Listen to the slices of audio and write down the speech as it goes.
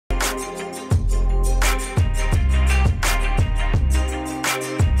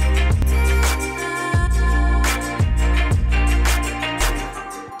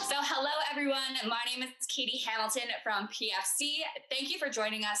from PFC. Thank you for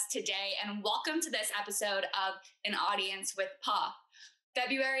joining us today and welcome to this episode of An Audience with Pa.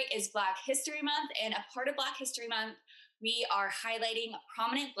 February is Black History Month, and a part of Black History Month, we are highlighting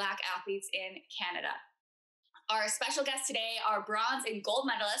prominent Black athletes in Canada. Our special guests today are bronze and gold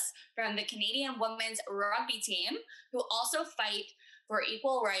medalists from the Canadian women's rugby team, who also fight for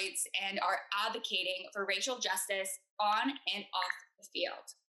equal rights and are advocating for racial justice on and off the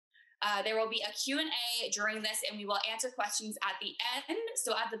field. There will be a Q&A during this, and we will answer questions at the end.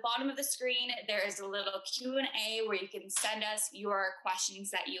 So at the bottom of the screen, there is a little Q&A where you can send us your questions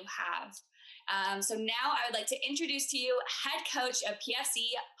that you have. So now I would like to introduce to you head coach of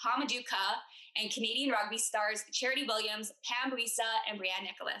PFC, Pa-Modou Kah, and Canadian rugby stars Charity Williams, Pam Buisa, and Breanne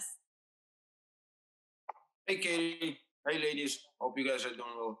Nicholas. Hey, Katie. Hey, ladies. Hope you guys are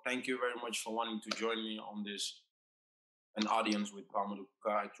doing well. Thank you very much for wanting to join me on this An Audience with Pa-Modou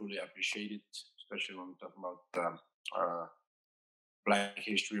Kah. I truly appreciate it, especially when we talk about Black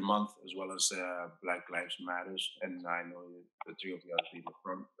History Month as well as Black Lives Matters. And I know the three of you have been the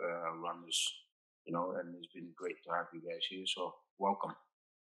front runners, and it's been great to have you guys here. So welcome.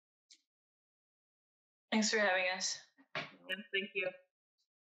 Thanks for having us. Thank you.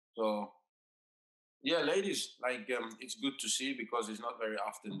 So, yeah, ladies, it's good to see because it's not very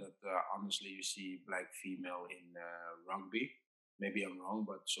often that, honestly, you see Black female in rugby. Maybe I'm wrong,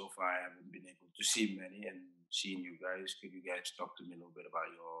 but so far I haven't been able to see many. And seeing you guys, could you guys talk to me a little bit about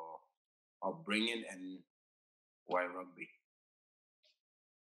your upbringing and why rugby?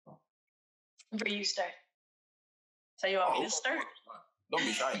 Where you start? So you want me to start? Don't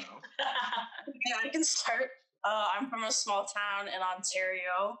be shy now. Yeah, I can start. I'm from a small town in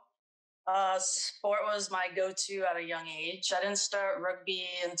Ontario. Sport was my go-to at a young age. I didn't start rugby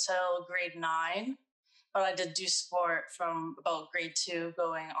until grade 9, but I did do sport from about grade 2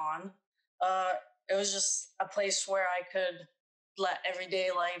 going on. It was just a place where I could let everyday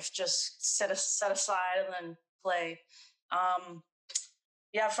life just set aside and then play.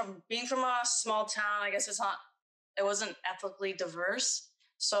 From being from a small town, I guess it wasn't ethnically diverse,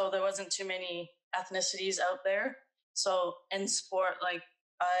 so there wasn't too many ethnicities out there. So in sport,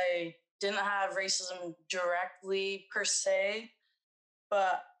 I didn't have racism directly per se,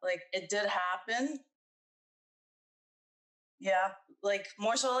 but it did happen. Yeah,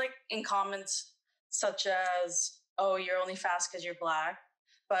 more so in comments such as, "Oh, you're only fast because you're Black."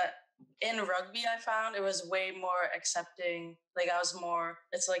 But in rugby, I found it was way more accepting. It's more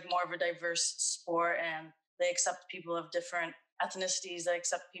of a diverse sport, and they accept people of different ethnicities. They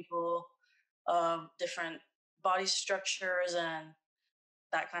accept people of different body structures and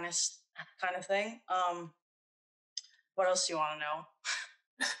that kind of thing. What else do you want to know?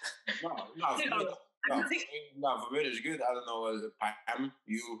 No, for me it's good. I don't know, Pam,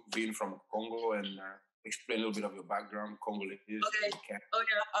 you being from Congo, and explain a little bit of your background, Congolese. Okay.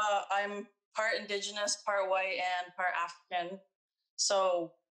 I'm part Indigenous, part white, and part African.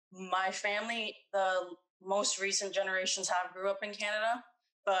 So my family, the most recent generations grew up in Canada,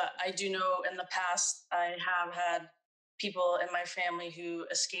 but I do know in the past I have had people in my family who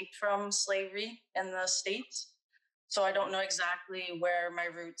escaped from slavery in the States. So I don't know exactly where my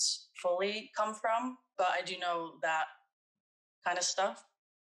roots fully come from, but I do know that kind of stuff.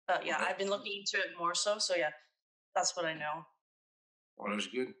 But yeah, okay. I've been looking into it more so yeah, that's what I know. Well, that's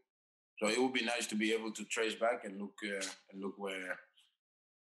good. So it would be nice to be able to trace back and look where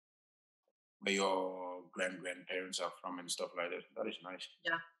your grandparents are from and stuff like that. That is nice.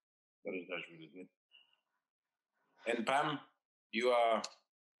 Yeah. That's really good. And Pam, you are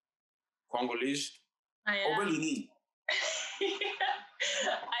Congolese? I am.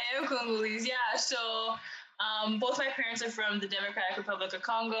 I am Congolese, yeah. So both my parents are from the Democratic Republic of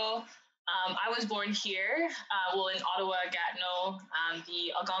Congo. I was born here, in Ottawa, Gatineau,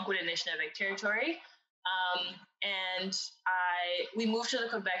 the Algonquin Anishinaabe territory. And we moved to the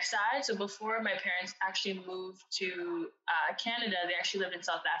Quebec side. So before my parents actually moved to Canada, they actually lived in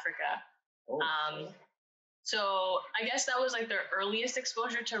South Africa. Oh. So I guess that was their earliest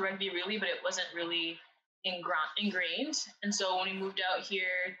exposure to rugby, really, but it wasn't really ingrained. And so when we moved out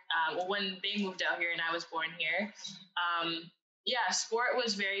here, when they moved out here and I was born here, sport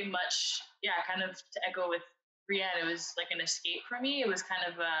was very much, kind of to echo with Breanne, it was like an escape for me. It was kind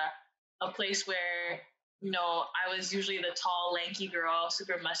of a place where, I was usually the tall, lanky girl,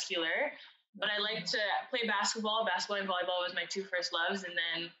 super muscular, but I liked to play basketball. Basketball and volleyball was my two first loves. And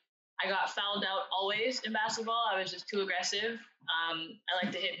then I got fouled out always in basketball. I was just too aggressive. I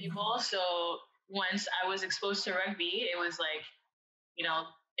like to hit people. So once I was exposed to rugby, it was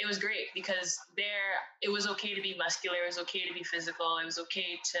it was great because it was okay to be muscular. It was okay to be physical. It was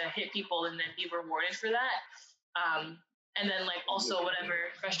okay to hit people and then be rewarded for that. And then like also whatever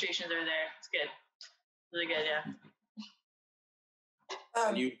frustrations are there. It's good. Really good, yeah.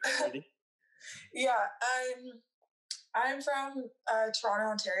 And you, Heidi? Yeah, I'm from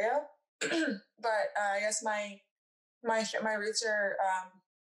Toronto, Ontario, but I guess my roots are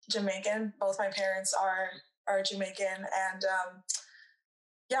Jamaican. Both my parents are Jamaican, and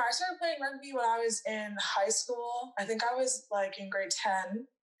yeah, I started playing rugby when I was in high school. I think I was like in grade 10,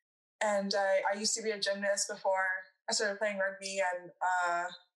 and I used to be a gymnast before I started playing rugby, and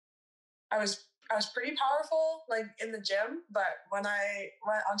I was pretty powerful like in the gym, but when I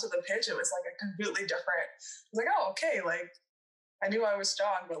went onto the pitch, it was like a completely different. I was like, oh, okay, like I knew I was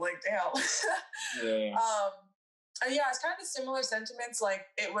strong, but like, damn. Yeah. And yeah, it's kind of similar sentiments. Like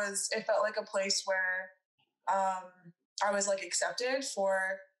it felt like a place where I was like accepted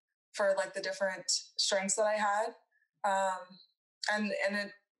for like the different strengths that I had, and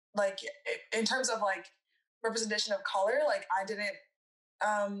it like in terms of like representation of color, like I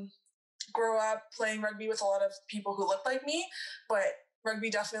didn't grow up playing rugby with a lot of people who look like me, but rugby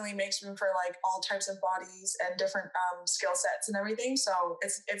definitely makes room for like all types of bodies and different skill sets and everything. So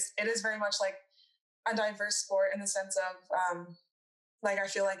it is very much like a diverse sport in the sense of like I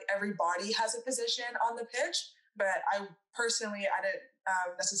feel like every body has a position on the pitch, but I didn't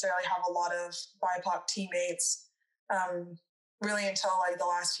necessarily have a lot of BIPOC teammates really until like the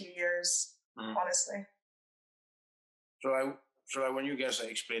last few years, honestly. So when you guys are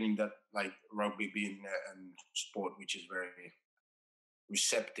explaining that, like rugby being a sport which is very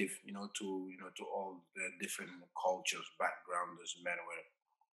receptive, to all the different cultures, background, doesn't matter where.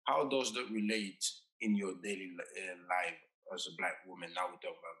 How does that relate in your daily life as a Black woman? Now we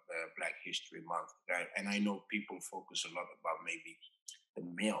talk about Black History Month, right? And I know people focus a lot about maybe the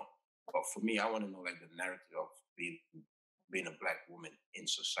male, but for me, I want to know like the narrative of being a Black woman in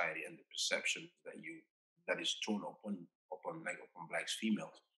society and the perception that is thrown upon Blacks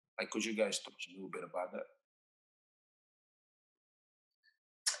females. Like, could you guys touch a little bit about that?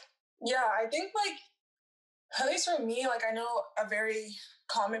 Yeah, I think like at least for me, like I know a very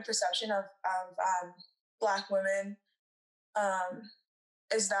common perception of Black women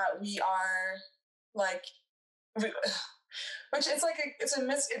is that we are like, which it's like it's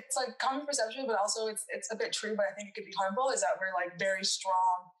like common perception, but also it's a bit true, but I think it could be harmful. Is that we're like very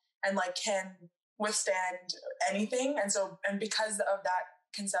strong and like can withstand anything, and because of that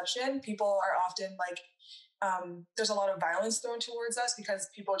conception, people are often like there's a lot of violence thrown towards us because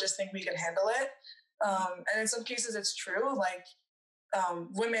people just think we can handle it. And in some cases, it's true. Like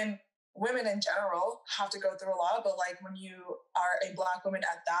women in general have to go through a lot, but like when you are a Black woman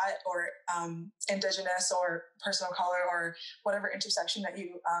at that, or Indigenous or person of color or whatever intersection that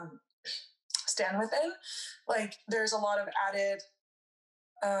you stand within, like there's a lot of added,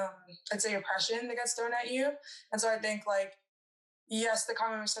 I'd say, oppression that gets thrown at you. And so I think like, yes, the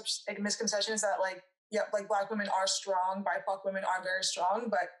common misconception is that like, yeah, like Black women are strong, BIPOC women are very strong,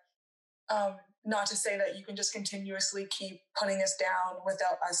 but not to say that you can just continuously keep putting us down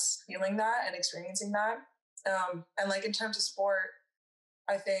without us feeling that and experiencing that. And like in terms of sport,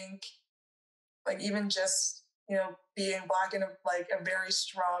 I think like even just, being Black in a very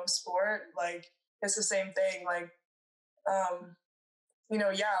strong sport, like it's the same thing. Like,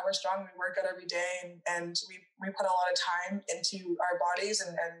 yeah, we're strong. We work out every day, and we put a lot of time into our bodies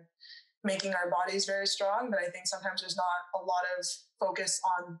and making our bodies very strong. But I think sometimes there's not a lot of focus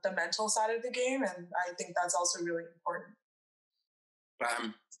on the mental side of the game. And I think that's also really important.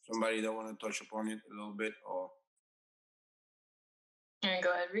 Pam, somebody that want to touch upon it a little bit, or?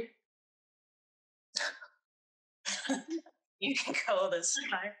 Go ahead, Ree. You can go this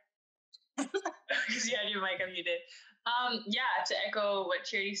time. Because you had your mic unmuted. Yeah, to echo what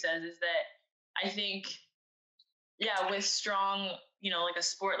Charity says is that I think, yeah, with strong, like a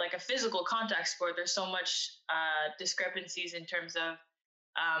sport, like a physical contact sport, there's so much discrepancies in terms of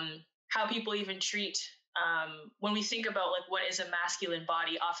how people even treat, when we think about like what is a masculine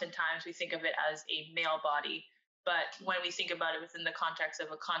body, oftentimes we think of it as a male body. But when we think about it within the context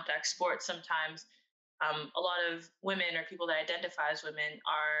of a contact sport, sometimes a lot of women or people that identify as women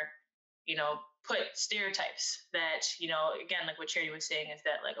are, put stereotypes that, again, like what Charity was saying is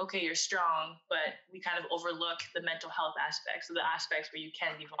that like, okay, you're strong, but we kind of overlook the mental health aspects, so the aspects where you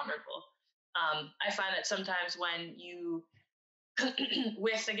can be vulnerable. I find that sometimes when you,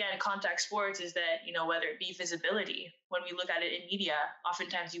 with, again, contact sports is that, whether it be visibility, when we look at it in media,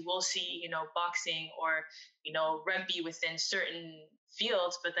 oftentimes you will see, boxing or, rugby within certain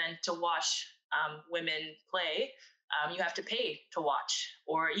fields, but then to watch women play, you have to pay to watch,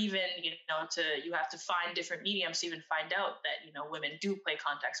 or even, you have to find different mediums to even find out that, women do play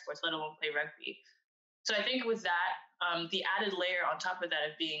contact sports, let alone play rugby. So I think with that, the added layer on top of that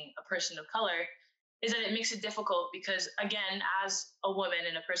of being a person of color is that it makes it difficult because, again, as a woman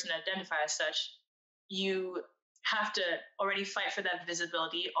and a person that identifies as such, you have to already fight for that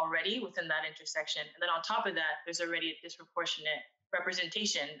visibility already within that intersection. And then on top of that, there's already a disproportionate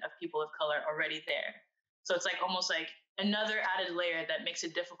representation of people of color already there. So it's like almost like another added layer that makes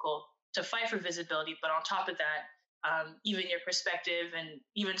it difficult to fight for visibility. But on top of that, even your perspective and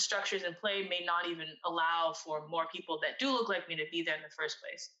even structures in play may not even allow for more people that do look like me to be there in the first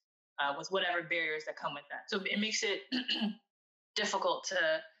place, with whatever barriers that come with that. So it makes it difficult to,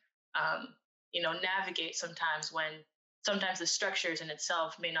 navigate sometimes when sometimes the structures in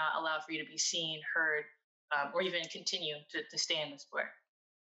itself may not allow for you to be seen, heard, or even continue to stay in the sport.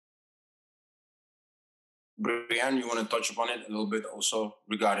 Breanne, you want to touch upon it a little bit also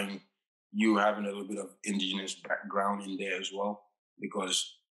regarding you having a little bit of indigenous background in there as well?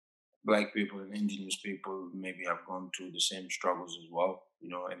 Because Black people and indigenous people maybe have gone through the same struggles as well,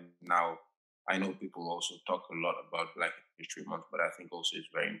 and now I know people also talk a lot about Black History Month, but I think also it's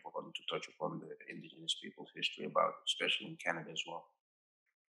very important to touch upon the indigenous people's history especially in Canada as well.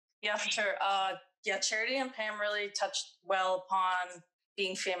 Yeah, for sure. Charity and Pam really touched well upon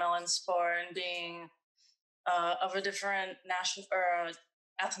being female in sport and being of a different national or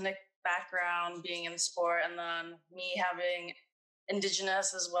ethnic background being in sport, and then me having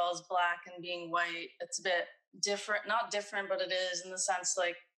indigenous as well as Black and being white. It's a bit different, not different, but it is in the sense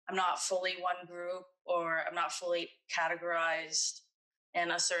like I'm not fully one group or I'm not fully categorized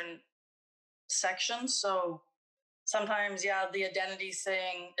in a certain section. So sometimes, the identity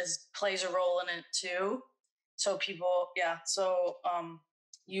thing plays a role in it too. So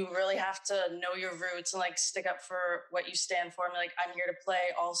you really have to know your roots and like stick up for what you stand for. I'm here to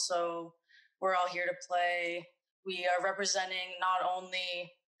play. Also, we're all here to play. We are representing not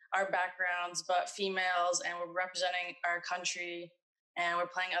only our backgrounds, but females, and we're representing our country, and we're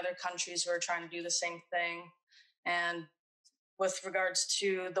playing other countries who are trying to do the same thing. And with regards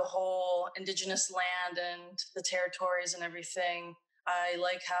to the whole Indigenous land and the territories and everything, I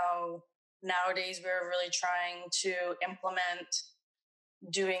like how nowadays we're really trying to implement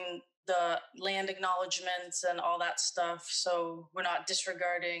doing the land acknowledgements and all that stuff. So we're not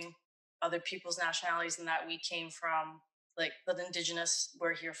disregarding other people's nationalities and that we came from, like the Indigenous,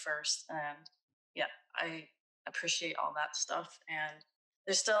 we're here first. And I appreciate all that stuff. And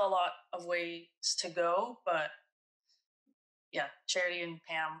there's still a lot of ways to go, but Charity and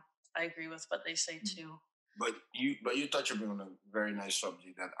Pam, I agree with what they say too. But you touch upon a very nice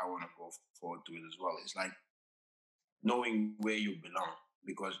subject that I want to go forward to it as well. It's like knowing where you belong,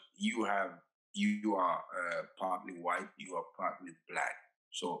 because you are partly white, you are partly Black.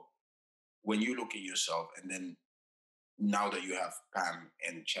 So when you look at yourself, and then now that you have Pam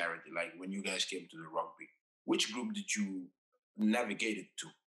and Charity, like when you guys came to the rugby, which group did you navigate it to?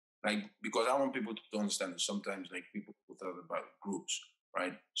 Like, because I want people to understand that sometimes like people talk about groups,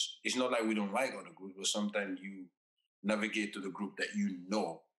 right? It's not like we don't like other groups, but sometimes you navigate to the group that you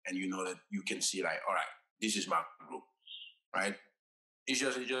know, and you know that you can see like, all right, this is my group, right? It's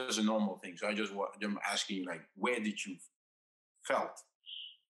just a normal thing. So I'm asking you, like, where did you felt?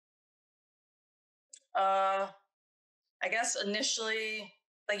 I guess initially,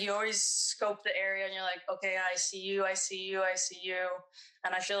 like you always scope the area and you're like, okay, I see you.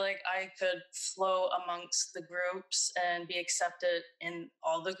 And I feel like I could flow amongst the groups and be accepted in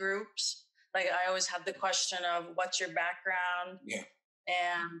all the groups. Like I always had the question of what's your background? Yeah.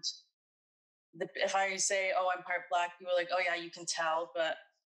 And if I say, oh, I'm part Black, people are like, oh yeah, you can tell. But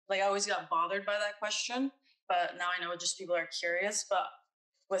like I always got bothered by that question. But now I know just people are curious. But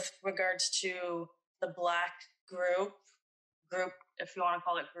with regards to the Black group, if you want to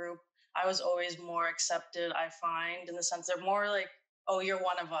call it group, I was always more accepted, I find, in the sense they're more like, oh, you're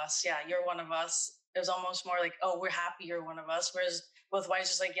one of us. Yeah, you're one of us. It was almost more like, oh, we're happy you're one of us. Whereas with white,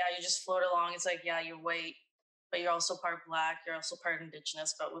 it's just like, yeah, you just float along. It's like, yeah, you're white, but you're also part Black. You're also part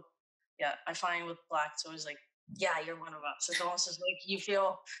Indigenous. But I find with Black, it's always like, yeah, you're one of us. It's almost just like you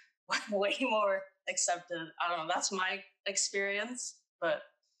feel way more accepted. I don't know. That's my experience, but.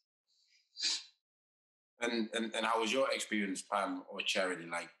 And how was your experience, Pam or Charity,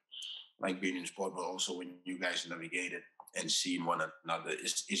 like being in sport, but also when you guys navigated and seeing one another?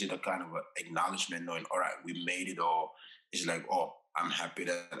 Is it a kind of an acknowledgement, knowing, all right, we made it, or is it like, oh, I'm happy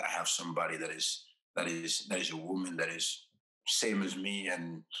that I have somebody that is a woman that is same as me,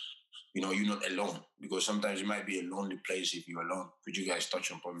 and you're not alone, because sometimes it might be a lonely place if you're alone. Could you guys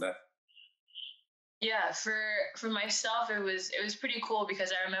touch upon that? Yeah, for myself, it was pretty cool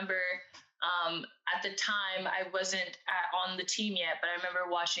because I remember At the time, I wasn't on the team yet, but I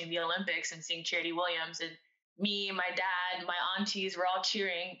remember watching the Olympics and seeing Charity Williams, and me, my dad, my aunties were all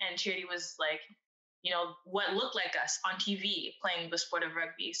cheering, and Charity was like, what looked like us on TV playing the sport of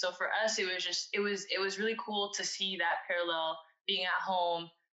rugby. So for us, it was really cool to see that parallel, being at home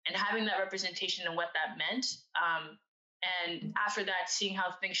and having that representation and what that meant. And after that, seeing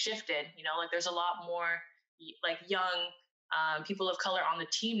how things shifted, like there's a lot more like young people of color on the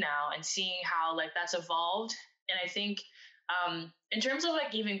team now, and seeing how like that's evolved. And I think in terms of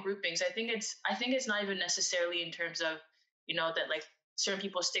like even groupings, I think it's not even necessarily in terms of that like certain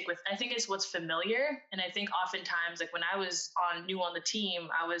people stick with. I think it's what's familiar. And I think oftentimes, like when I was new on the team,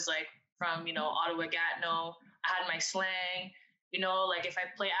 I was like from Ottawa Gatineau. I had my slang. Like if I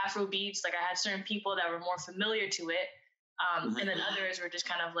play Afro beats, like I had certain people that were more familiar to it. And then others were just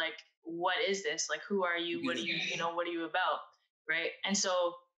kind of like, what is this? Like, who are you? What are you, what are you about? Right. And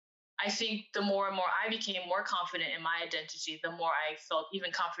so I think the more and more I became more confident in my identity, the more I felt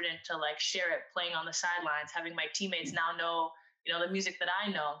even confident to like share it, playing on the sidelines, having my teammates now know, the music that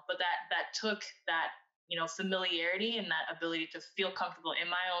I know. But that took that, familiarity and that ability to feel comfortable in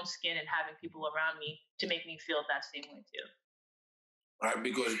my own skin and having people around me to make me feel that same way too. Right,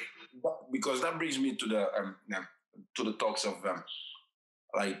 because that brings me to the talks of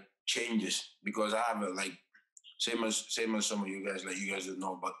like changes, because I have same as some of you guys, like you guys don't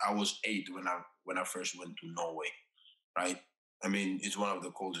know, but I was 8 when I first went to Norway, right? I mean, it's one of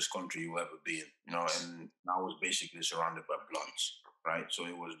the coldest country you ever been, and I was basically surrounded by blondes, right? So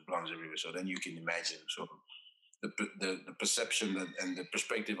it was blondes everywhere. So then you can imagine. So the perception and the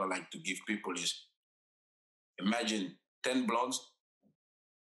perspective I like to give people is, imagine 10 blondes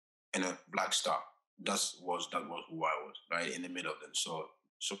and a black star. That was who I was, right in the middle of them. So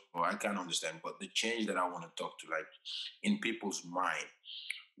I can understand, but the change that I want to talk to, like in people's mind,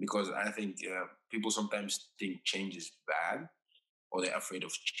 because I think people sometimes think change is bad, or they're afraid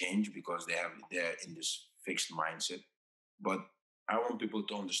of change because they're in this fixed mindset. But I want people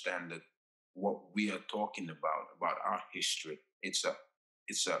to understand that what we are talking about our history, it's a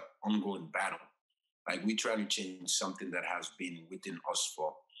ongoing battle. Like we try to change something that has been within us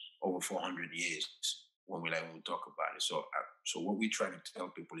for over 400 years when we talk about it. So what we try to tell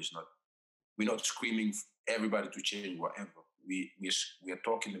people is we're not screaming everybody to change whatever. We are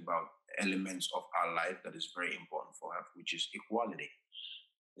talking about elements of our life that is very important for us, which is equality.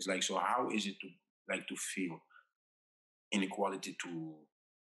 It's like, so how is it to feel inequality to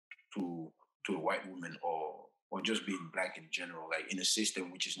a white woman, or just being black in general, like in a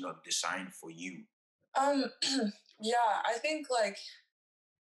system which is not designed for you? Yeah, I think like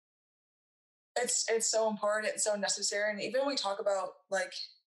it's so important, it's so necessary. And even when we talk about like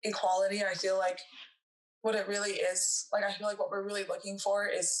equality, I feel like what it really is, like I feel like what we're really looking for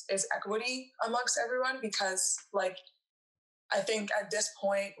is equity amongst everyone, because like I think at this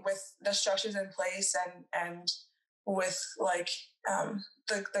point, with the structures in place and with like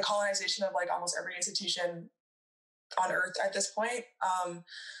the colonization of like almost every institution on earth at this point,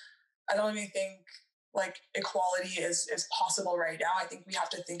 I don't even think like equality is possible right now. I think we have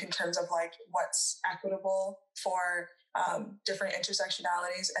to think in terms of like what's equitable for different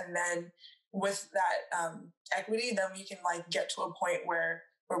intersectionalities, and then with that equity, then we can like get to a point where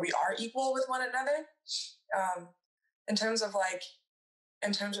we are equal with one another. In terms of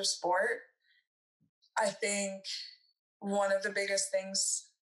sport, I think one of the biggest things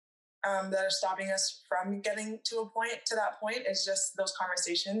that are stopping us from getting to that point is just those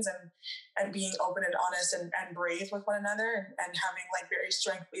conversations and being open and honest and brave with one another, and having like very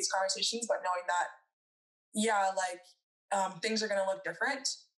strength-based conversations, but knowing that, things are going to look different.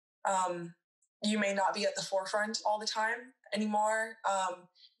 You may not be at the forefront all the time anymore.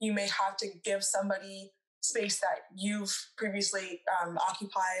 You may have to give somebody space that you've previously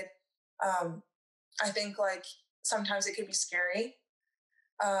occupied. I think like sometimes it could be scary,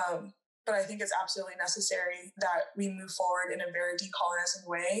 but I think it's absolutely necessary that we move forward in a very decolonizing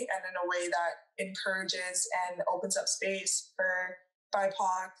way, and in a way that encourages and opens up space for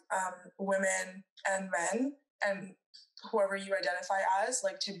BIPOC women and men, and whoever you identify as,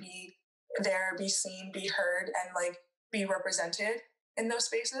 like to be there, be seen, be heard, and like be represented in those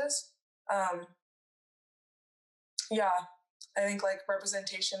spaces. Yeah, I think like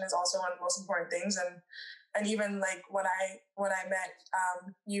representation is also one of the most important things. And even like when I met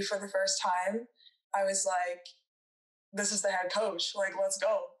you for the first time, I was like, this is the head coach, like, let's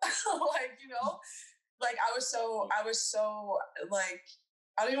go. Like, like I was so like,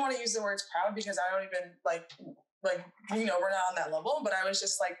 I don't even want to use the words proud, because I don't even like, we're not on that level, but I was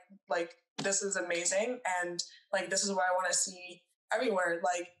just like, this is amazing. And like, this is what I want to see everywhere.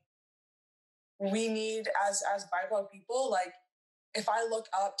 Like, we need as BIPOC people, like if I look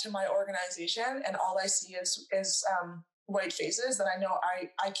up to my organization and all I see is white faces, then I know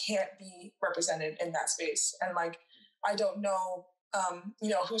I can't be represented in that space. And like, I don't know,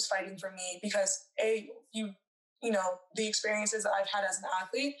 who's fighting for me, because the experiences that I've had as an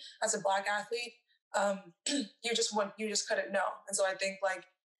athlete, as a Black athlete, you just couldn't know. And so I think like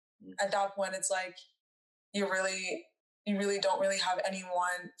at that point, it's like, you really don't really have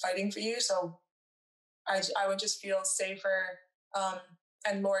anyone fighting for you. So I would just feel safer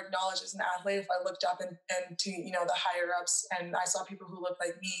and more acknowledged as an athlete if I looked up and to the higher ups and I saw people who looked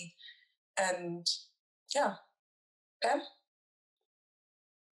like me. And yeah. Pam?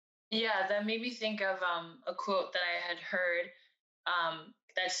 Yeah, that made me think of a quote that I had heard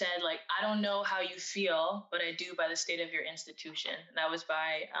that said, like, I don't know how you feel, but I do by the state of your institution. And that was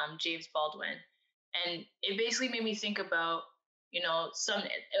by James Baldwin. And it basically made me think about, it's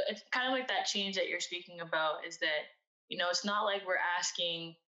kind of like that change that you're speaking about, is that, it's not like we're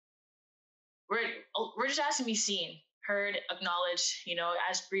just asking to be seen, heard, acknowledged,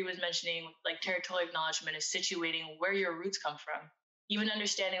 as Bree was mentioning, like territorial acknowledgement is situating where your roots come from, even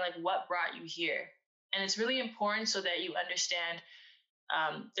understanding like what brought you here. And it's really important so that you understand,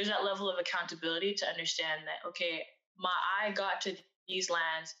 there's that level of accountability to understand that, okay, I got to these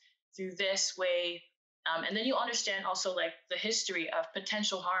lands through this way. And then you understand also like the history of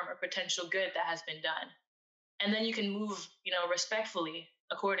potential harm or potential good that has been done. And then you can move, respectfully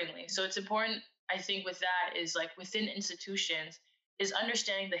accordingly. So it's important, I think, with that is like within institutions is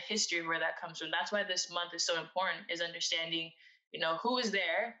understanding the history of where that comes from. That's why this month is so important, is understanding, who is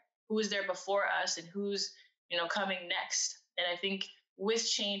there before us and who's, coming next. And I think with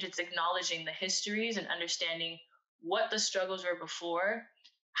change, it's acknowledging the histories and understanding what the struggles were before,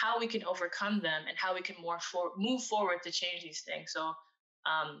 how we can overcome them, and how we can move forward to change these things. So,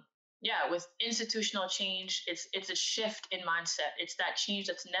 with institutional change, it's a shift in mindset. It's that change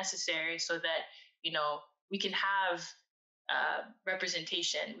that's necessary so that, we can have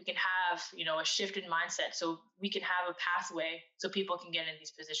representation. We can have, a shift in mindset so we can have a pathway so people can get in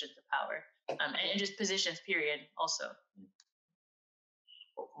these positions of power and just positions, period, also.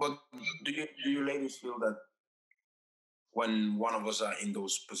 But do you ladies feel that when one of us are in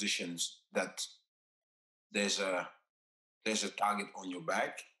those positions that there's a target on your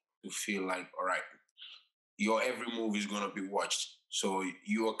back to feel like, all right, your every move is going to be watched. So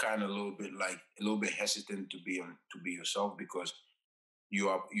you are kind of a little bit hesitant to be yourself, because you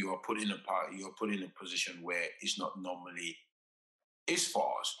are put in a position where it's not normally is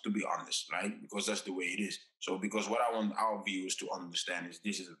for us, to be honest, right? Because that's the way it is. So because what I want our viewers to understand is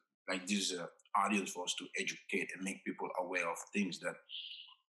this is an audience for us to educate and make people aware of things that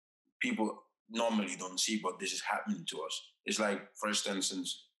people normally don't see, but this is happening to us. It's like, for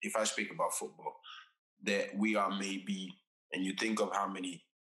instance, if I speak about football, that we are maybe, and you think of how many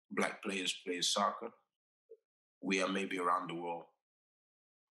Black players play soccer, we are maybe around the world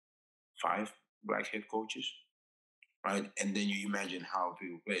 5 Black head coaches, right? And then you imagine how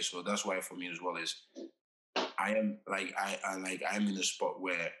people play. So that's why for me as well is I'm in a spot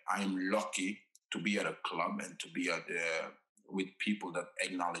where I'm lucky to be at a club and to be with people that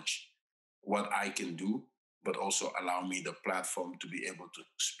acknowledge what I can do, but also allow me the platform to be able to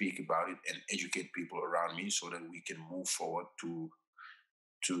speak about it and educate people around me so that we can move forward to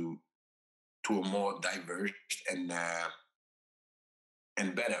a more diverse and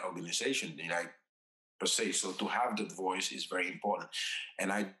better organization, like per se. So to have that voice is very important.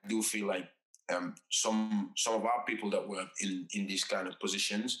 And I do feel like some of our people that were in these kind of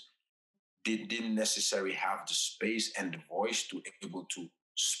positions didn't necessarily have the space and the voice to be able to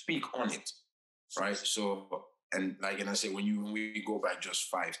speak on it, right? So, and I say, when we go back just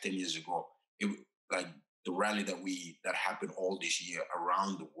 5-10 years ago, it like the rally that happened all this year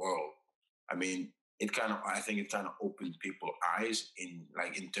around the world. I mean, I think it kind of opened people's eyes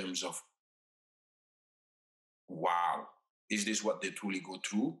in terms of, wow, is this what they truly go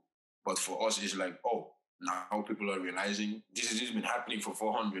through? But for us, it's like, oh, now people are realizing this has been happening for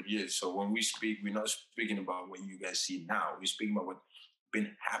 400 years. So when we speak, we're not speaking about what you guys see now. We're speaking about what's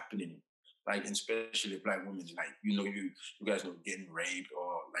been happening, like, especially Black women, like, you guys know, getting raped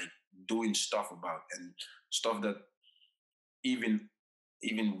or like doing stuff about, and stuff that even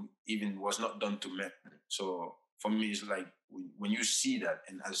was not done to men. So for me, it's like when you see that,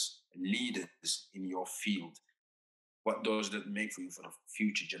 and as leaders in your field, what does that make for you for the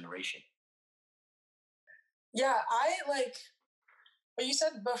future generation? Yeah, I like what you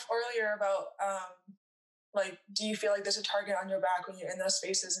said earlier about do you feel like there's a target on your back when you're in those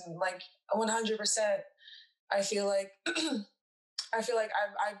spaces? And like 100%, I feel like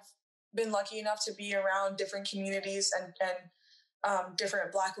I've been lucky enough to be around different communities and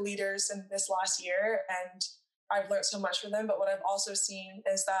different Black leaders in this last year, and I've learned so much from them. But what I've also seen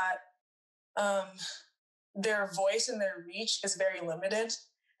is that their voice and their reach is very limited,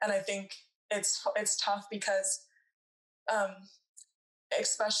 and I think it's tough because,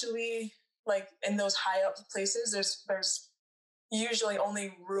 especially like in those high up places, there's usually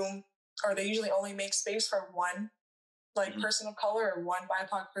only room, or they usually only make space for one like person of color or one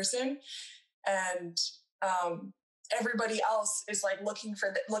BIPOC person, and everybody else is like looking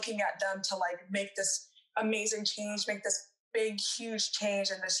at them to like make this amazing change, make this big huge change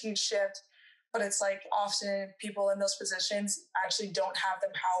and this huge shift. But it's like often people in those positions actually don't have the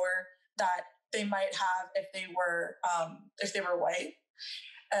power that they might have if they were white,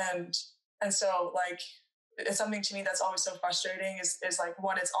 and so like it's something to me that's always so frustrating is like,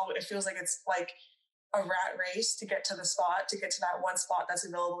 one, it feels like it's like a rat race to get to that one spot that's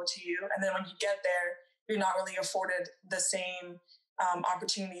available to you, and then when you get there, you're not really afforded the same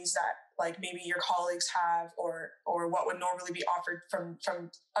opportunities that like maybe your colleagues have, or what would normally be offered from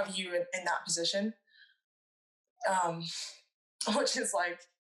of you in that position, which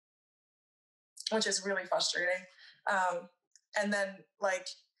is really frustrating. And then like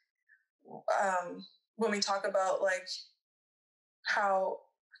when we talk about like how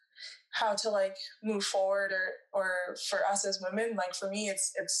to like move forward, or for us as women, like for me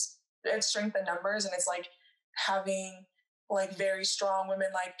it's strength in numbers, and it's like having like very strong women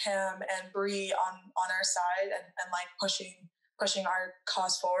like Pam and Bree on our side, and like pushing our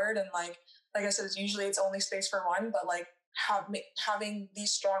cause forward. And like I said, usually it's only space for one, but like having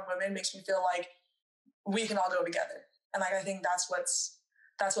these strong women makes me feel like we can all go together. And like I think that's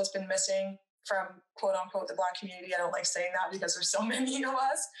what's been missing from quote unquote the Black community. I don't like saying that because there's so many of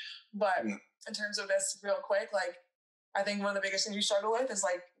us, but in terms of this real quick, like I think one of the biggest things you struggle with is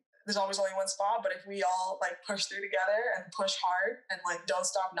like there's always only one spot, but if we all like push through together and push hard and like don't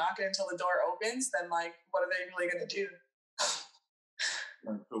stop knocking until the door opens, then like what are they really going to do?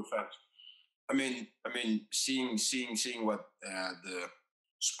 True fact. I mean, seeing what the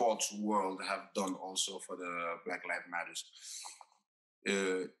sports world have done also for the Black Lives Matters.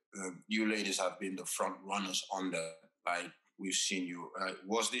 You ladies have been the front runners on that. Like we've seen you.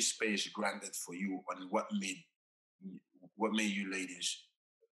 Was this space granted for you, and what made you ladies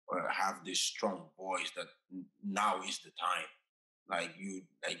have this strong voice that now is the time? Like you,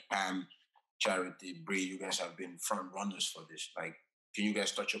 like Pam, Charity, Bree, you guys have been front runners for this. Like, can you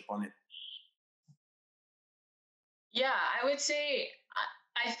guys touch upon it? Yeah, I would say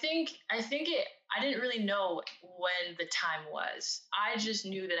I think I didn't really know when the time was. I just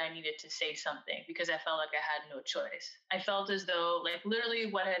knew that I needed to say something because I felt like I had no choice. I felt as though like literally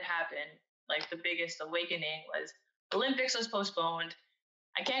what had happened, like the biggest awakening was Olympics was postponed.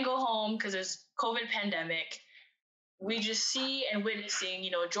 I can't go home because there's COVID pandemic. We just see and witnessing,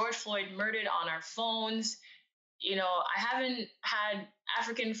 George Floyd murdered on our phones. I haven't had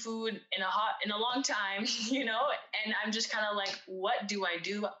African food in a long time, and I'm just kind of like, what do? I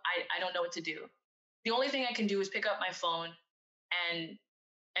don't know what to do. The only thing I can do is pick up my phone and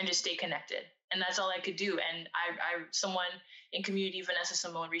just stay connected. And that's all I could do. And someone in community, Vanessa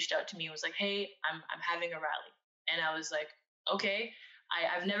Simone, reached out to me and was like, hey, I'm having a rally. And I was like, okay,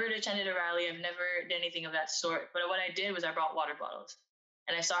 I've never attended a rally. I've never done anything of that sort. But what I did was I brought water bottles.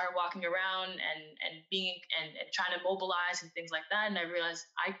 And I saw her walking around and being and trying to mobilize and things like that. And I realized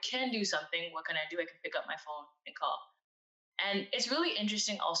I can do something. What can I do? I can pick up my phone and call. And it's really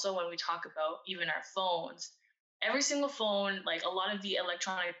interesting also when we talk about even our phones. Every single phone, like a lot of the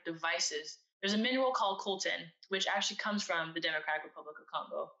electronic devices, there's a mineral called coltan, which actually comes from the Democratic Republic of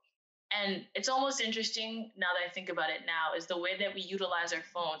Congo. And it's almost interesting now that I think about it now is the way that we utilize our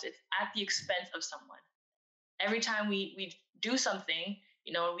phones. It's at the expense of someone. Every time we do something,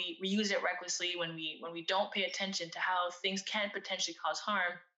 we use it recklessly, when we don't pay attention to how things can potentially cause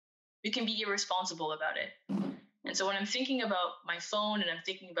harm, we can be irresponsible about it. And so when I'm thinking about my phone and I'm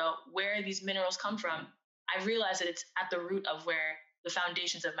thinking about where these minerals come from, I realize that it's at the root of where the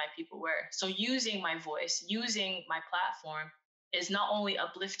foundations of my people were. So using my voice, using my platform is not only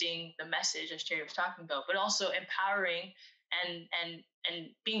uplifting the message, as Cherry was talking about, but also empowering and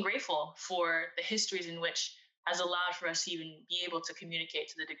being grateful for the histories in which has allowed for us to even be able to communicate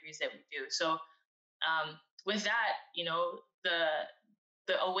to the degrees that we do. So with that,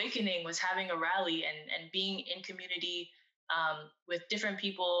 the awakening was having a rally and being in community with different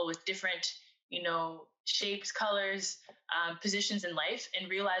people, with different, shapes, colors, positions in life, and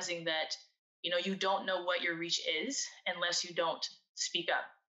realizing that, you don't know what your reach is unless you don't speak up,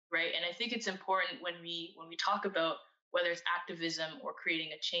 right? And I think it's important when we talk about whether it's activism or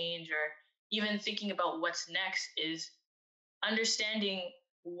creating a change or even thinking about what's next, is understanding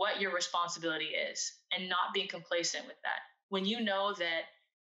what your responsibility is and not being complacent with that. When you know that,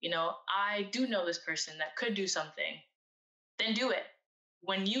 I do know this person that could do something, then do it.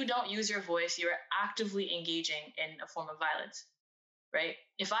 When you don't use your voice, you're actively engaging in a form of violence, right?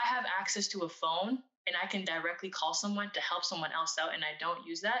 If I have access to a phone and I can directly call someone to help someone else out and I don't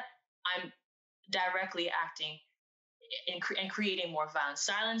use that, I'm directly acting and creating more violence.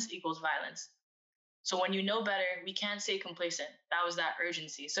 Silence equals violence. So when you know better, we can't stay complacent. That was that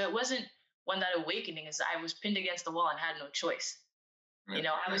urgency. So it wasn't when that awakening is I was pinned against the wall and had no choice.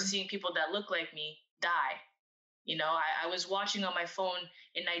 I was seeing people that look like me die. I was watching on my phone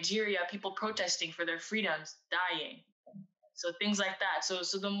in Nigeria, people protesting for their freedoms, dying. So things like that. So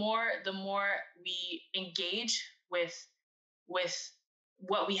the more we engage with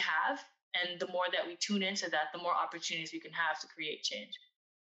what we have, and the more that we tune into that, the more opportunities we can have to create change.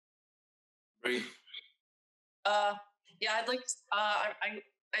 Great. Yeah,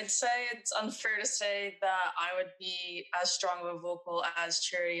 I'd say it's unfair to say that I would be as strong of a vocal as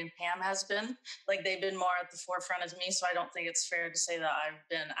Charity and Pam has been. Like, they've been more at the forefront as me, so I don't think it's fair to say that I've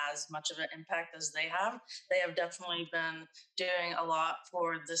been as much of an impact as they have. They have definitely been doing a lot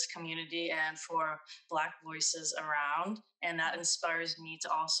for this community and for Black voices around, and that inspires me to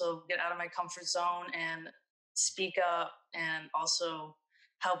also get out of my comfort zone and speak up and also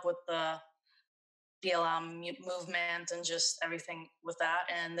help with the BLM movement and just everything with that.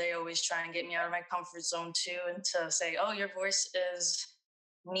 And they always try and get me out of my comfort zone too, and to say, oh, your voice is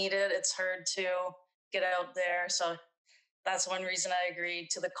needed, it's heard too, get out there. So that's one reason I agreed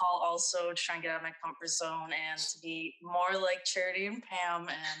to the call also, to try and get out of my comfort zone and to be more like Charity and Pam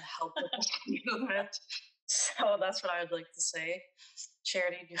and help with the movement. So that's what I would like to say.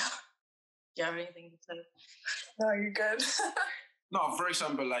 Charity, do you have anything to say? No, you're good. No, for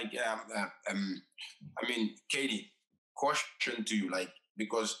example, like, Katie, question to you, like,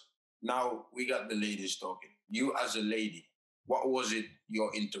 because now we got the ladies talking. You as a lady, what was it,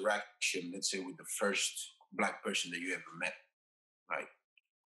 your interaction, let's say, with the first Black person that you ever met? Right.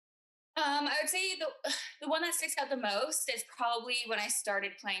 I would say the one that sticks out the most is probably when I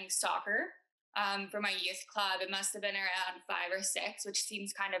started playing soccer for my youth club. It must have been around 5 or 6, which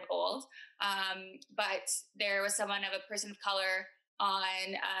seems kind of old. But there was someone of a person of color on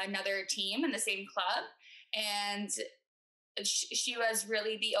another team in the same club, and she was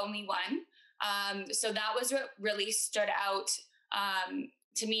really the only one. So that was what really stood out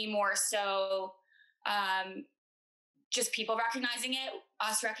to me more so. Just people recognizing it,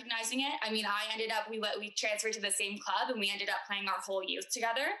 us recognizing it. I mean, we transferred to the same club and we ended up playing our whole youth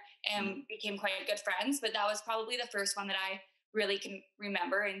together and became quite good friends. But that was probably the first one that I really can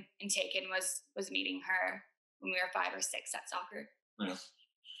remember and take in was meeting her when we were 5 or 6 at soccer. Yeah.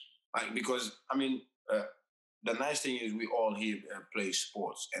 Because, the nice thing is we all here play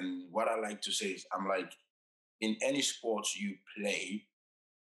sports. And what I like to say is, I'm like, in any sports you play,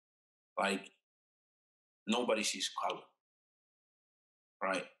 like, nobody sees color,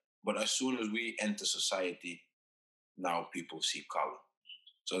 right? But as soon as we enter society, now people see color.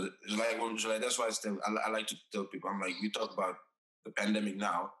 So it's like, that's why I like to tell people, I'm like, we talk about the pandemic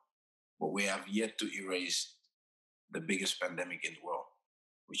now, but we have yet to erase the biggest pandemic in the world,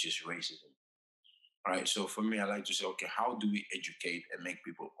 which is racism, right? So for me, I like to say, okay, how do we educate and make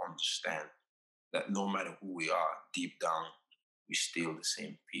people understand that no matter who we are, deep down, we're still the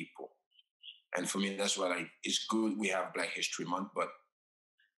same people? And for me, that's why, like, it's good we have Black History Month, but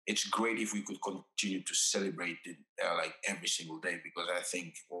it's great if we could continue to celebrate it like every single day, because I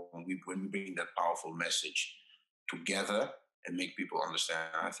think when we bring that powerful message together and make people understand,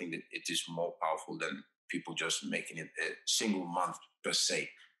 I think that it is more powerful than people just making it a single month per se.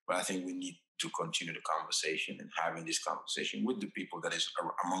 But I think we need to continue the conversation and having this conversation with the people that is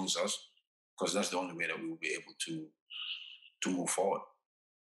amongst us, because that's the only way that we will be able to move forward.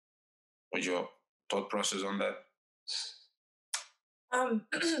 What's your thought process on that? I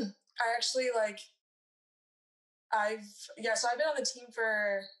actually so I've been on the team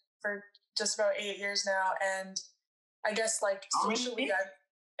for just about 8 years now, and I guess socially I'm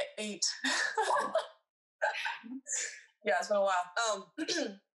 8. Yeah, it's been a while.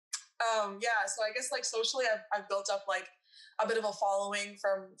 So I guess socially I've built up a bit of a following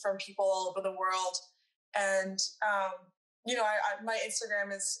from people all over the world, and my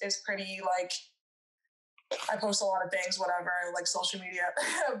Instagram is pretty I post a lot of things, whatever, social media.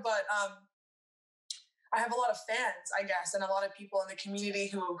 But I have a lot of fans, I guess, and a lot of people in the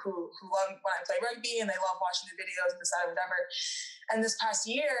community who love when I play rugby, and they love watching the videos and decide whatever. And this past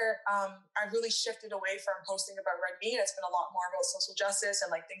year, I've really shifted away from posting about rugby. It's been a lot more about social justice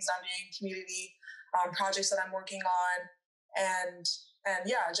and like things I'm doing, community projects that I'm working on, and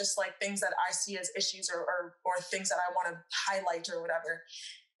yeah, just like things that I see as issues or things that I want to highlight or whatever.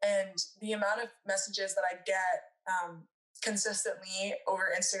 And the amount of messages that I get consistently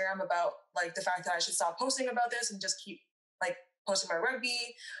over Instagram about like the fact that I should stop posting about this and just keep like posting my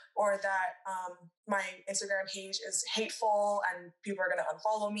rugby, or that my Instagram page is hateful and people are going to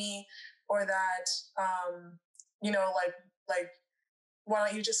unfollow me, or that like why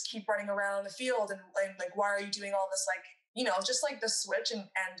don't you just keep running around on the field, and like why are you doing all this, like just like the switch, and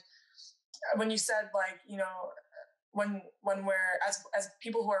when you said like when we're as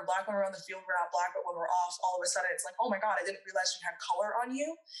people who are Black, when we're on the field, we're not Black, but when we're off, all of a sudden it's like, oh my God, I didn't realize you had color on you.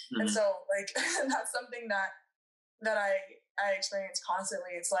 Mm-hmm. And so like that's something that I experience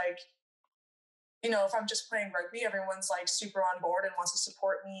constantly. It's like, if I'm just playing rugby, everyone's like super on board and wants to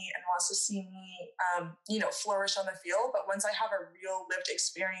support me and wants to see me flourish on the field. But once I have a real lived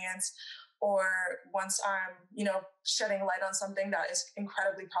experience, or once I'm, shedding light on something that is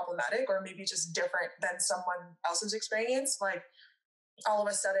incredibly problematic or maybe just different than someone else's experience, like all of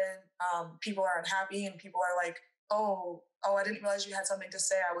a sudden people are unhappy and people are like, oh, I didn't realize you had something to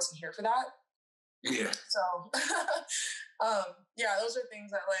say. I wasn't here for that. Yeah. So, those are things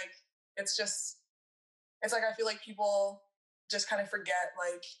that like, it's like, I feel like people just kind of forget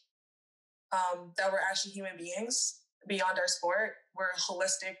like that we're actually human beings beyond our sport. We're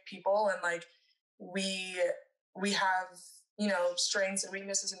holistic people, and like we have strengths and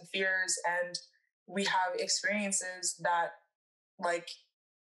weaknesses and fears, and we have experiences that like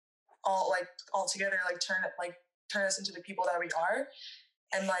all together like turn us into the people that we are.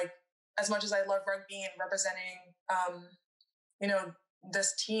 And like as much as I love rugby and representing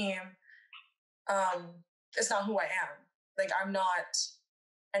this team, it's not who I am. Like I'm not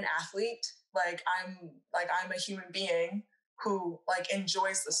an athlete. Like I'm a human being who like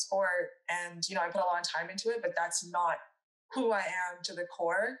enjoys the sport, and I put a lot of time into it, but that's not who I am to the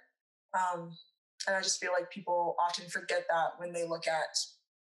core. And I just feel like people often forget that when they look at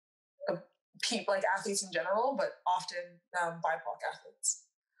people, like athletes in general, but often BIPOC athletes.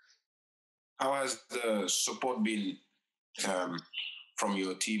 How has the support been from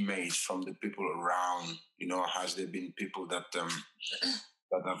your teammates, from the people around? Has there been people that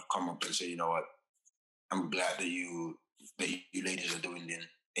have come up and say, you know what, I'm glad that you ladies are doing it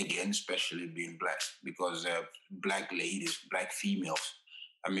again, especially being Black, because Black ladies, Black females.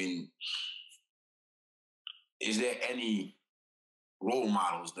 I mean, is there any role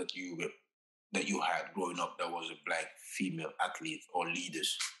models that you had growing up that was a Black female athlete or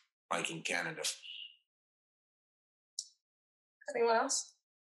leaders, like in Canada? Anyone else?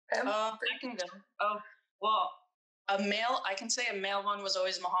 Pam? I can go. Oh, well, I can say a male one was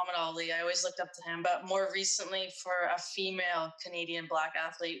always Muhammad Ali. I always looked up to him. But more recently, for a female Canadian Black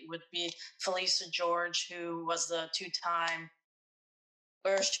athlete, would be Felicia George, who was the two-time,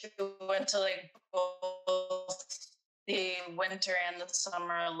 where she went to like both the Winter and the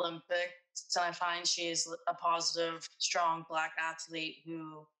Summer Olympics. And I find she is a positive, strong Black athlete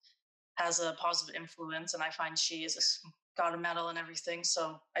who has a positive influence. And I find she is got a medal and everything.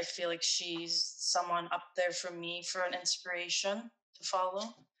 So I feel like she's someone up there for me for an inspiration to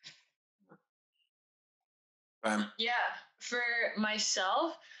follow. Yeah, for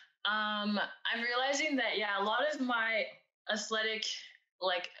myself, I'm realizing that, a lot of my athletic,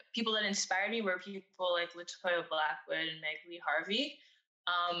 like people that inspired me were people like Latoya Blackwood and Meg Lee Harvey.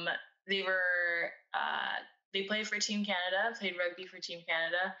 They played for Team Canada, played rugby for Team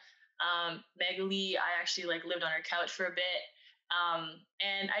Canada. Meg Lee, I actually like lived on her couch for a bit.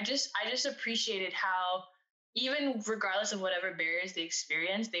 And I just appreciated how, even regardless of whatever barriers they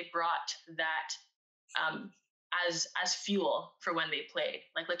experienced, they brought that as fuel for when they played.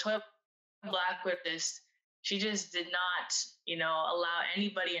 Like Latoya Blackwood, she just did not, allow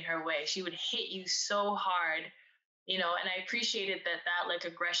anybody in her way. She would hit you so hard, and I appreciated that like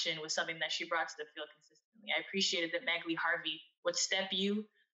aggression was something that she brought to the field consistently. I appreciated that Meg Lee Harvey would step you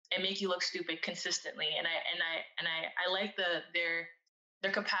and make you look stupid consistently. And I like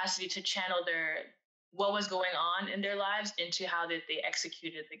their capacity to channel what was going on in their lives into how that they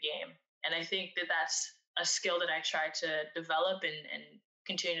executed the game. And I think that that's a skill that I try to develop and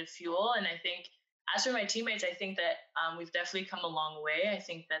continue to fuel. And I think as for my teammates, I think that we've definitely come a long way. I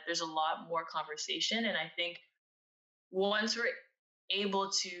think that there's a lot more conversation. And I think once we're able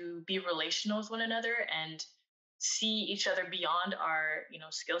to be relational with one another and see each other beyond our,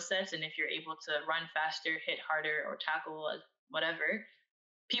 skill sets. And if you're able to run faster, hit harder, or tackle, whatever,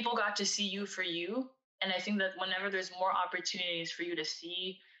 people got to see you for you. And I think that whenever there's more opportunities for you to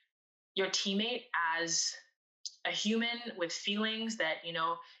see your teammate as a human with feelings that,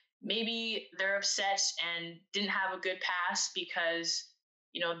 maybe they're upset and didn't have a good pass because,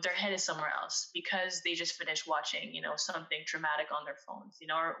 their head is somewhere else, because they just finished watching, something traumatic on their phones,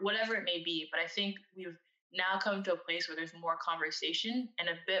 or whatever it may be. But I think we've now come to a place where there's more conversation and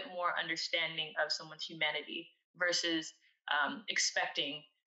a bit more understanding of someone's humanity versus expecting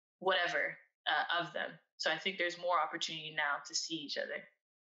whatever of them. So I think there's more opportunity now to see each other.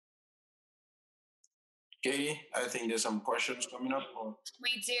 Katie, I think there's some questions coming up. Or...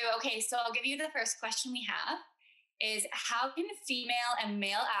 We do. Okay, so I'll give you the first question we have is, how can female and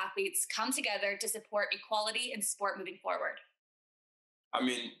male athletes come together to support equality in sport moving forward? I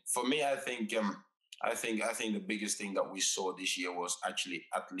mean, for me, I think the biggest thing that we saw this year was actually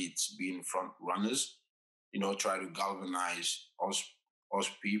athletes being front runners, try to galvanize us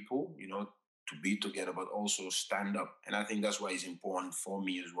people, to be together, but also stand up. And I think that's why it's important for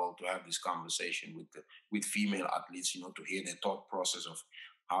me as well to have this conversation with female athletes, to hear their thought process of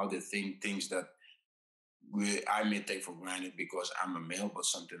how they think things that I may take for granted because I'm a male, but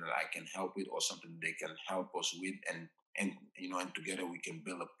something that I can help with or something they can help us with. And together we can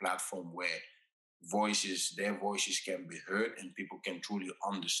build a platform where their voices can be heard and people can truly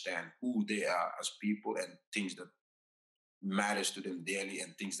understand who they are as people and things that matters to them daily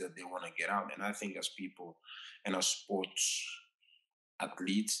and things that they want to get out. And I think as people and as sports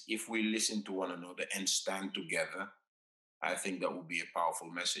athletes, if we listen to one another and stand together, I think that would be a powerful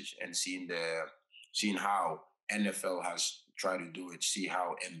message. And seeing how NFL has tried to do it, see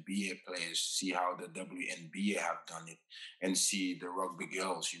how NBA players, see how the WNBA have done it, and see the rugby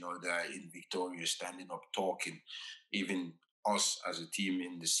girls, they're in Victoria standing up, talking, even us as a team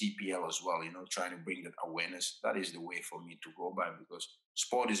in the CPL as well, trying to bring that awareness. That is the way for me to go by, because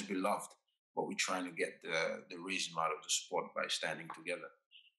sport is beloved, but we're trying to get the reason out of the sport by standing together.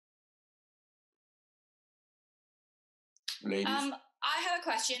 Ladies? I have a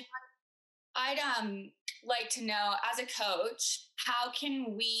question. I'd like to know, as a coach, how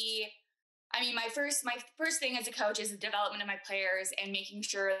can we... my first thing as a coach is the development of my players and making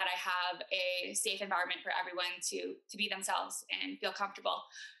sure that I have a safe environment for everyone to be themselves and feel comfortable.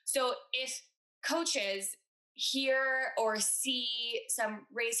 So if coaches hear or see some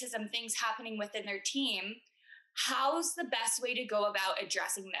racism things happening within their team, how's the best way to go about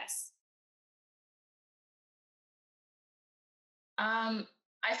addressing this?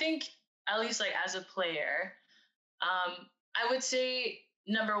 I think, at least as a player, I would say,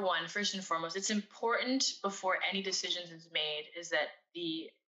 number one, first and foremost, it's important before any decision is made is that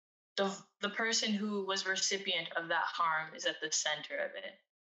the person who was recipient of that harm is at the center of it.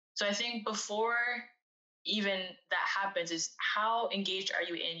 So I think before even that happens is, how engaged are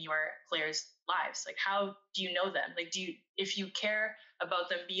you in your players' lives? How do you know them? If you care about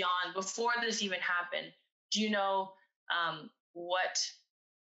them beyond, before this even happened, do you know what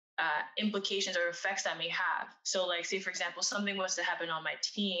implications or effects that may have? So say, for example, something was to happen on my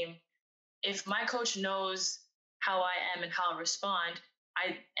team. If my coach knows how I am and how I respond,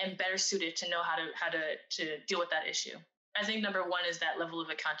 I am better suited to know how to deal with that issue. I think number one is that level of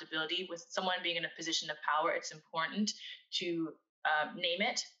accountability. With someone being in a position of power, it's important to name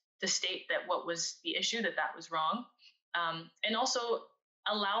it, to state that what was the issue, that was wrong. And also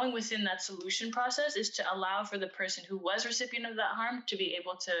allowing within that solution process is to allow for the person who was recipient of that harm to be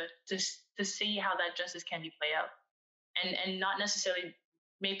able to see how that justice can be played out, and not necessarily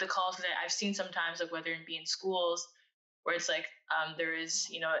make the calls that I've seen sometimes, whether it be in schools where it's there is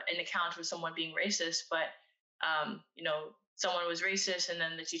an account for someone being racist, but someone was racist and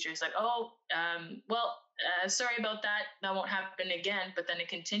then the teacher is sorry about that, that won't happen again, but then it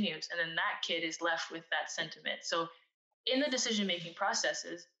continues, and then that kid is left with that sentiment. So in the decision-making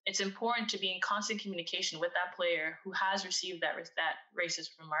processes, it's important to be in constant communication with that player who has received that racist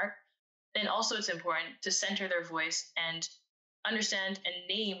remark. And also it's important to center their voice and understand and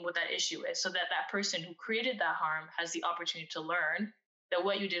name what that issue is, so that that person who created that harm has the opportunity to learn that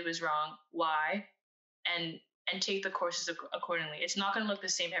what you did was wrong, why, and take the courses accordingly. It's not going to look the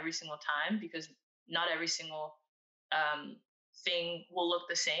same every single time, because not every single thing will look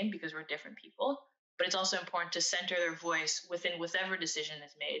the same, because we're different people. But it's also important to center their voice within whatever decision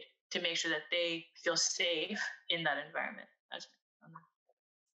is made to make sure that they feel safe in that environment.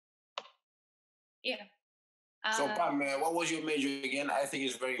 Yeah. So, Pam, what was your major again? I think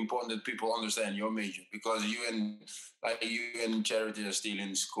it's very important that people understand your major, because you and Charity are still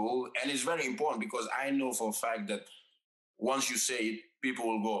in school, and it's very important because I know for a fact that once you say it, people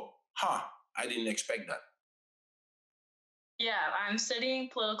will go, "Huh, I didn't expect that." Yeah, I'm studying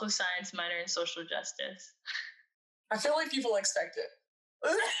political science, minor in social justice. I feel like people expect it.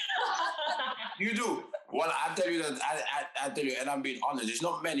 You do. Well, I tell you that I tell you, and I'm being honest. There's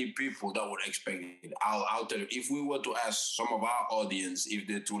not many people that would expect it. I'll tell you. If we were to ask some of our audience if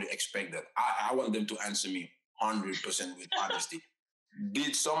they truly expect that, I want them to answer me 100% with honesty.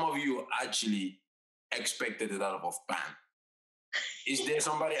 Did some of you actually expected it out of Pam? Is there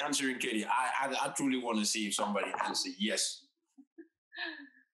somebody answering, Katie? I truly want to see if somebody answer yes.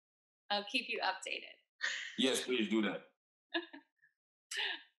 I'll keep you updated. Yes, please do that.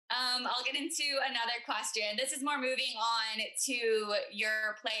 I'll get into another question. This is more moving on to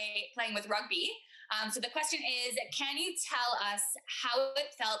your playing with rugby. So the question is, can you tell us how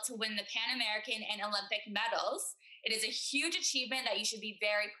it felt to win the Pan American and Olympic medals? It is a huge achievement that you should be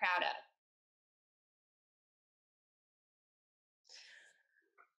very proud of.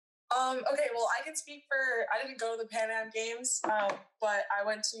 Okay, well, I can speak for, I didn't go to the Pan Am Games, but I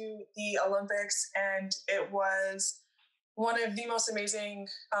went to the Olympics, and it was one of the most amazing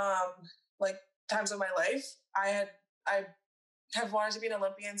times of my life. I have wanted to be an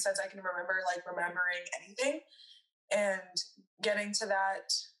Olympian since I can remember remembering anything, and getting to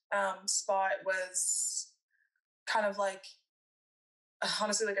that spot was kind of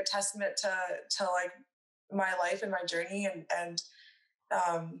honestly a testament to my life and my journey, and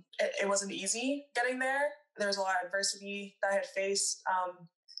it wasn't easy getting there. There was a lot of adversity that I had faced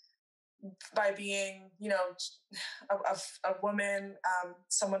by being, a woman,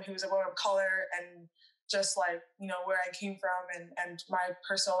 someone who's a woman of color, and just where I came from and my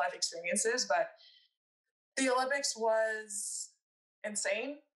personal life experiences. But the Olympics was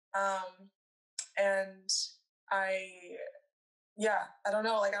insane. And I don't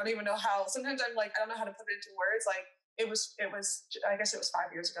know. I don't even know how. Sometimes I don't know how to put it into words. It was, I guess it was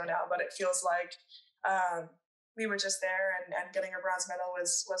 5 years ago now, but it feels like we were just there, and getting a bronze medal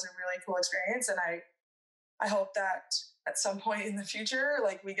was a really cool experience. And I hope that at some point in the future,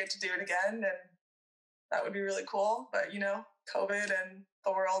 we get to do it again, and that would be really cool. But, COVID and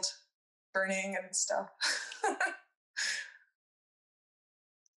the world burning and stuff.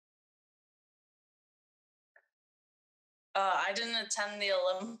 I didn't attend the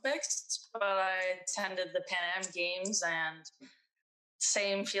Olympics, but I attended the Pan Am Games, and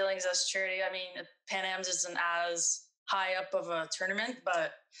same feelings as Charity. I mean, Pan Am's isn't as high up of a tournament,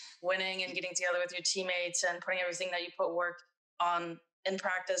 but winning and getting together with your teammates and putting everything that you put work on in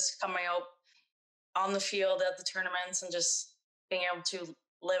practice, coming out on the field at the tournaments, and just being able to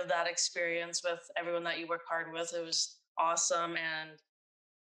live that experience with everyone that you work hard with, it was awesome. And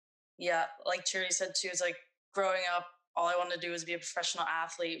yeah, like Charity said too, it's growing up, all I wanted to do was be a professional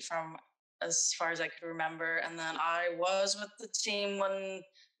athlete from as far as I could remember. And then I was with the team when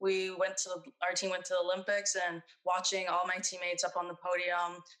our team went to the Olympics, and watching all my teammates up on the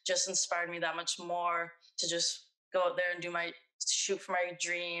podium just inspired me that much more to just go out there and shoot for my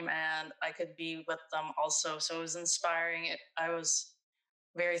dream, and I could be with them also. So it was inspiring. I was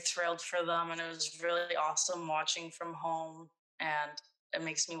very thrilled for them, and it was really awesome watching from home, and it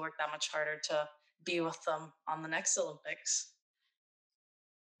makes me work that much harder to be with them on the next Olympics.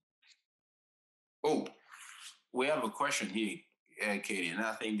 Oh, we have a question here, Katie, and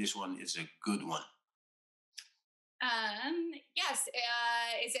I think this one is a good one. Yes.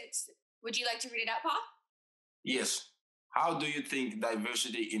 Would you like to read it out, Pa? Yes. How do you think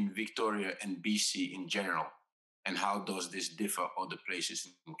diversity in Victoria and BC in general, and how does this differ other places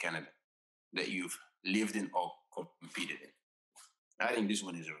in Canada that you've lived in or competed in? I think this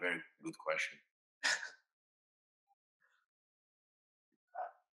one is a very good question.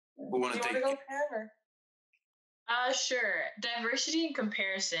 Who want to take it? Sure. Diversity in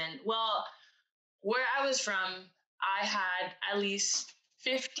comparison. Well, where I was from, I had at least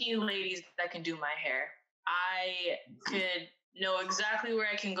 50 ladies that can do my hair. I could know exactly where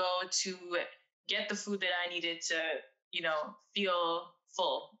I can go to get the food that I needed to, feel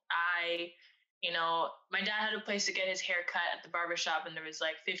full. My dad had a place to get his hair cut at the barbershop, and there was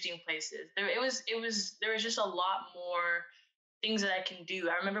 15 places. There was just a lot more things that I can do.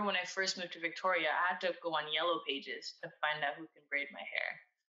 I remember when I first moved to Victoria, I had to go on Yellow Pages to find out who can braid my hair,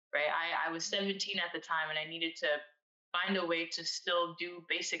 right? I was 17 at the time, and I needed to find a way to still do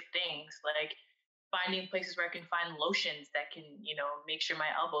basic things, like finding places where I can find lotions that can, make sure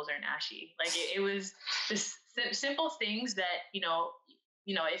my elbows aren't ashy. It was just simple things that,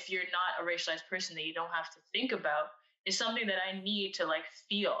 if you're not a racialized person that you don't have to think about, is something that I need to like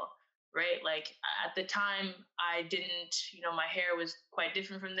feel, right? Like at the time I didn't, my hair was quite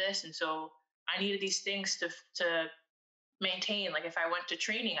different from this. And so I needed these things to maintain. Like if I went to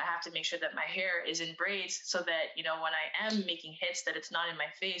training, I have to make sure that my hair is in braids so that, when I am making hits, that it's not in my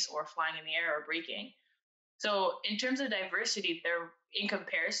face or flying in the air or breaking. So in terms of diversity, they're in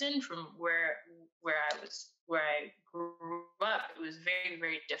comparison from where I grew up, it was very,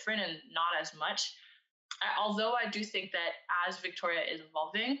 very different and not as much. Although I do think that as Victoria is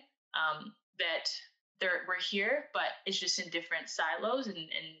evolving, that we're here, but it's just in different silos, and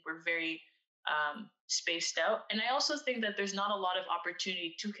we're very spaced out. And I also think that there's not a lot of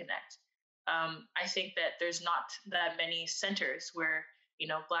opportunity to connect. I think that there's not that many centers where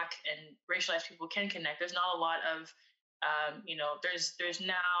Black and racialized people can connect. There's not a lot of there's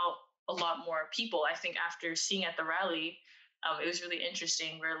now a lot more people. I think after seeing at the rally, it was really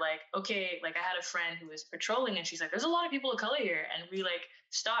interesting. We're like, okay, like I had a friend who was patrolling and she's like, there's a lot of people of color here. And we like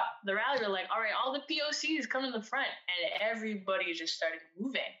stopped the rally. We're like, all right, all the POCs come in the front, and everybody just started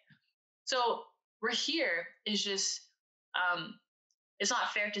moving. So we're here is just, it's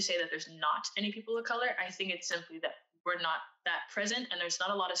not fair to say that there's not any people of color. I think it's simply that we're not that present, and there's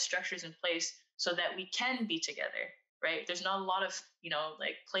not a lot of structures in place so that we can be together, right? There's not a lot of,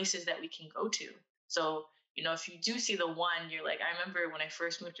 like places that we can go to. So, if you do see the one, you're like, I remember when I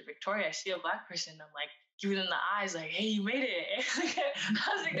first moved to Victoria, I see a Black person, I'm like, giving them the eyes, like, hey, you made it.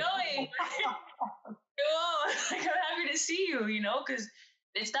 How's it going? Whoa, like, I'm happy to see you, because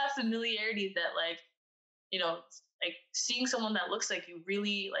it's that familiarity that, like, like seeing someone that looks like you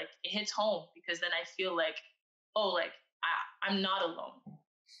really, like, it hits home, because then I feel like, oh, like, I'm not alone.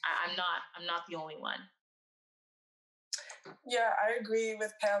 I'm not the only one. Yeah, I agree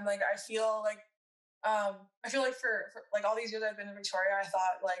with Pam. Like, I feel like for like all these years I've been in Victoria, I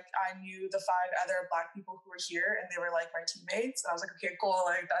thought like I knew the 5 other Black people who were here, and they were like my teammates. And I was like, okay, cool,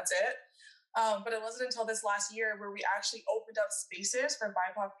 like that's it. But it wasn't until this last year where we actually opened up spaces for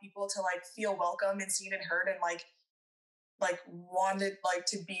BIPOC people to like feel welcome and seen and heard, and like wanted like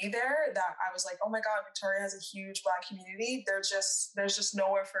to be there, that I was like, oh my God, Victoria has a huge Black community. There's just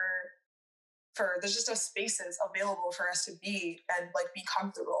nowhere there's just no spaces available for us to be and like be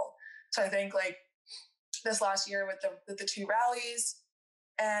comfortable. So I think like this last year with the 2 rallies,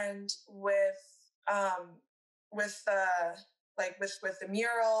 and with the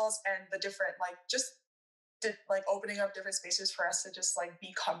murals and the different like opening up different spaces for us to just like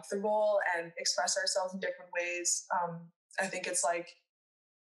be comfortable and express ourselves in different ways. I think it's like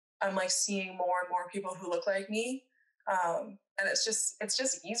I'm like seeing more and more people who look like me, and it's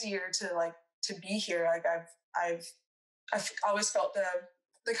just easier to be here. Like I've always felt the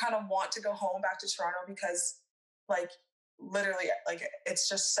kind of want to go home back to Toronto, because like literally like it's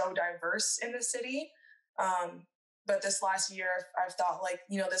just so diverse in the city. But this last year I've thought like,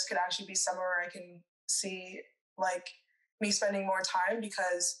 this could actually be somewhere I can see like me spending more time,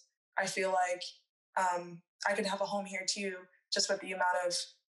 because I feel like I could have a home here too, just with the amount of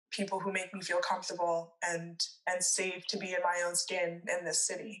people who make me feel comfortable and safe to be in my own skin in this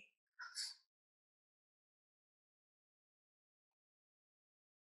city.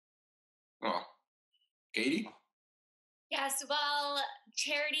 Oh, Katie? Yes, well,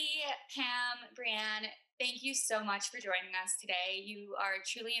 Charity, Pam, Breanne, thank you so much for joining us today. You are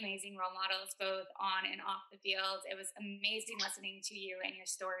truly amazing role models, both on and off the field. It was amazing listening to you and your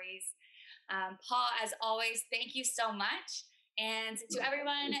stories. Pa, as always, thank you so much. And to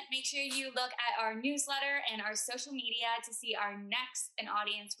everyone, make sure you look at our newsletter and our social media to see our next An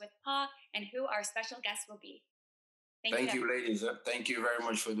Audience with Pa and who our special guest will be. Thank you, ladies. Thank you very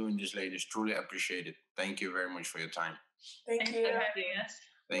much for doing this, ladies. Truly appreciate it. Thank you very much for your time. Thank you. For having us.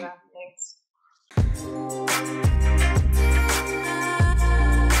 Thank you. Thanks.